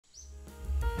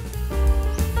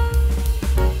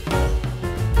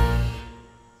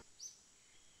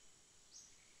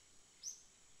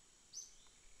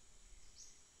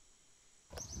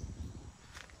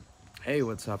Hey,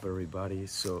 what's up everybody?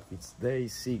 So it's day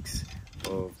 6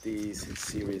 of this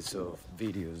series of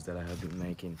videos that I have been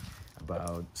making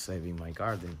about saving my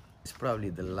garden. It's probably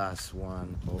the last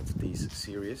one of this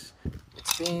series.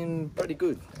 It's been pretty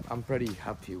good. I'm pretty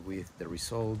happy with the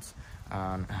results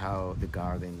and how the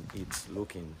garden is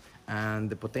looking and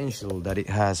the potential that it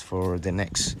has for the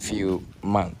next few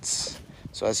months.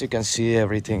 So as you can see,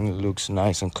 everything looks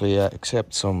nice and clear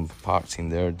except some parts in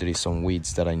there. There is some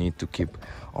weeds that I need to keep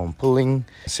on pulling.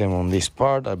 Same on this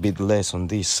part, a bit less on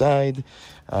this side.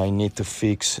 I need to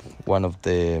fix one of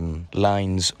the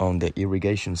lines on the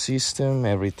irrigation system.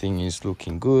 Everything is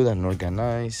looking good and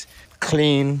organized,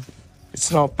 clean.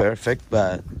 It's not perfect,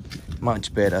 but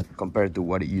much better compared to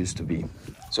what it used to be.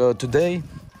 So today,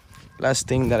 last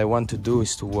thing that I want to do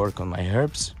is to work on my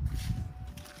herbs.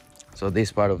 So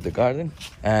this part of the garden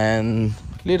and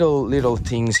little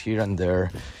things here and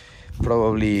there.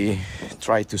 Probably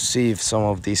try to sieve some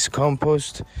of this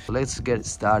compost. Let's get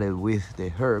started with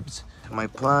the herbs. My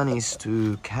plan is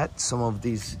to cut some of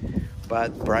these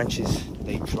bad branches.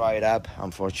 They dried up,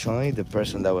 unfortunately. The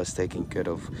person that was taking care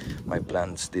of my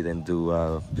plants didn't do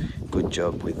a good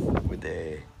job with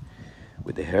the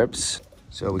herbs.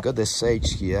 So we got the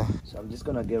sage here. So I'm just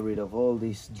gonna get rid of all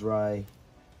these dry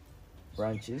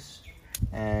branches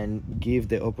and give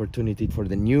the opportunity for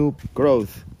the new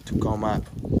growth to come up.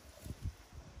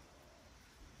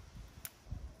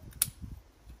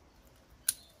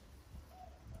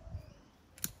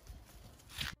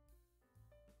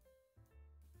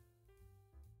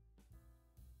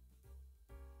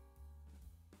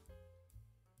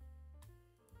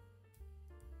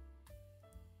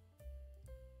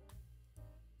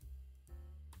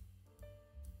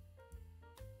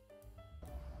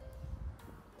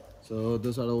 So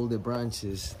those are all the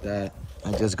branches that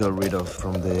I just got rid of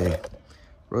from the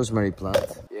rosemary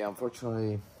plant. Yeah,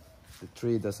 unfortunately, the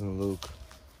tree doesn't look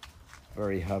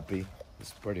very happy.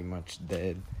 It's pretty much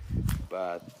dead,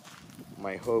 but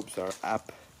my hopes are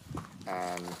up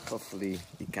and hopefully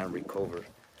it can recover.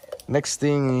 Next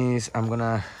thing is I'm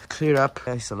gonna clear up.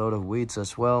 There's a lot of weeds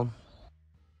as well.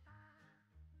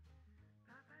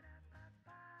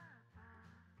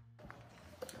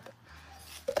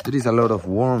 There is a lot of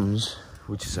worms,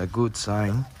 which is a good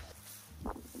sign.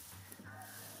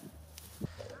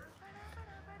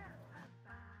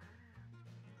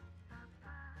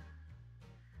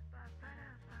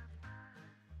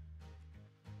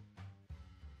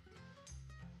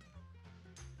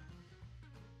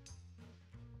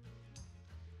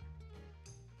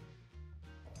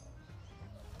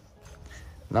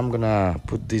 Now I'm gonna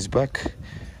put this back,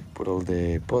 put all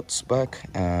the pots back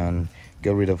and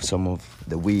get rid of some of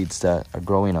the weeds that are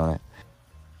growing on it.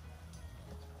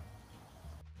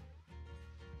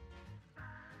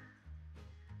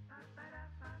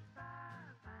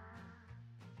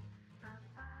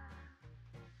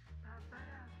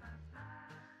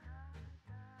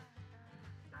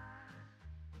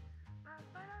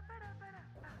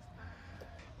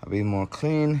 A bit more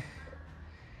clean,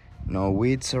 no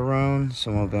weeds around.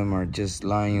 Some of them are just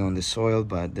lying on the soil,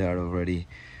 but they are already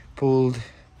pulled.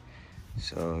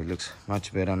 So it looks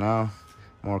much better now,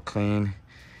 more clean,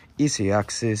 easy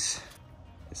access.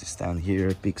 Let's stand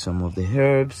here, pick some of the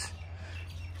herbs.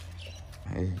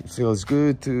 It feels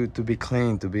good to be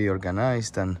clean, to be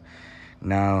organized, and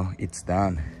now it's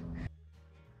done.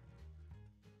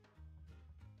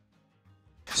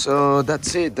 So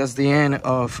that's it. That's the end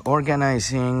of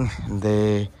organizing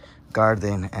the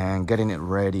garden and getting it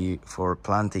ready for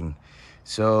planting.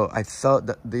 So I thought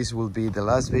that this will be the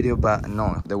last video, but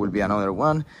no, there will be another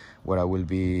one where I will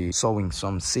be sowing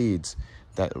some seeds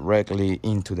directly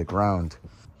into the ground.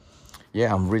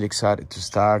 Yeah, I'm really excited to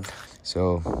start.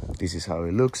 So this is how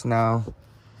it looks now.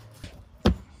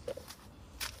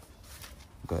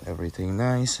 Got everything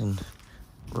nice and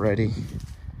ready,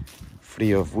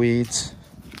 free of weeds.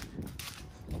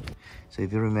 So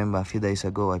if you remember, a few days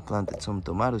ago I planted some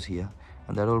tomatoes here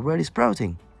and they're already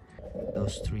sprouting.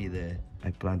 Those 3 there,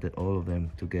 I planted all of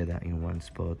them together in one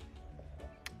spot,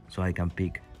 so I can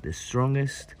pick the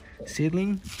strongest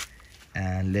seedling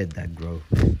and let that grow,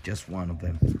 just one of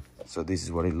them. So this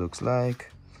is what it looks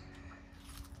like.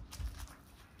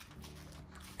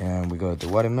 And we got the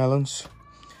watermelons,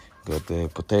 got the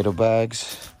potato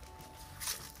bags,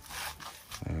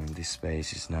 and this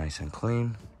space is nice and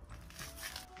clean.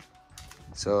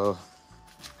 So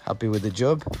happy with the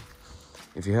job.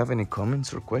 If you have any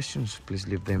comments or questions, please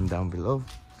leave them down below.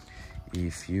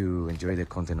 If you enjoy the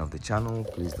content of the channel,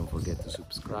 please don't forget to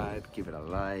subscribe, give it a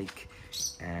like,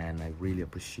 and I really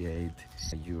appreciate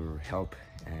your help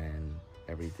and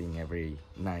everything, every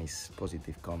nice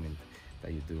positive comment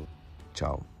that you do.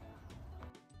 Ciao.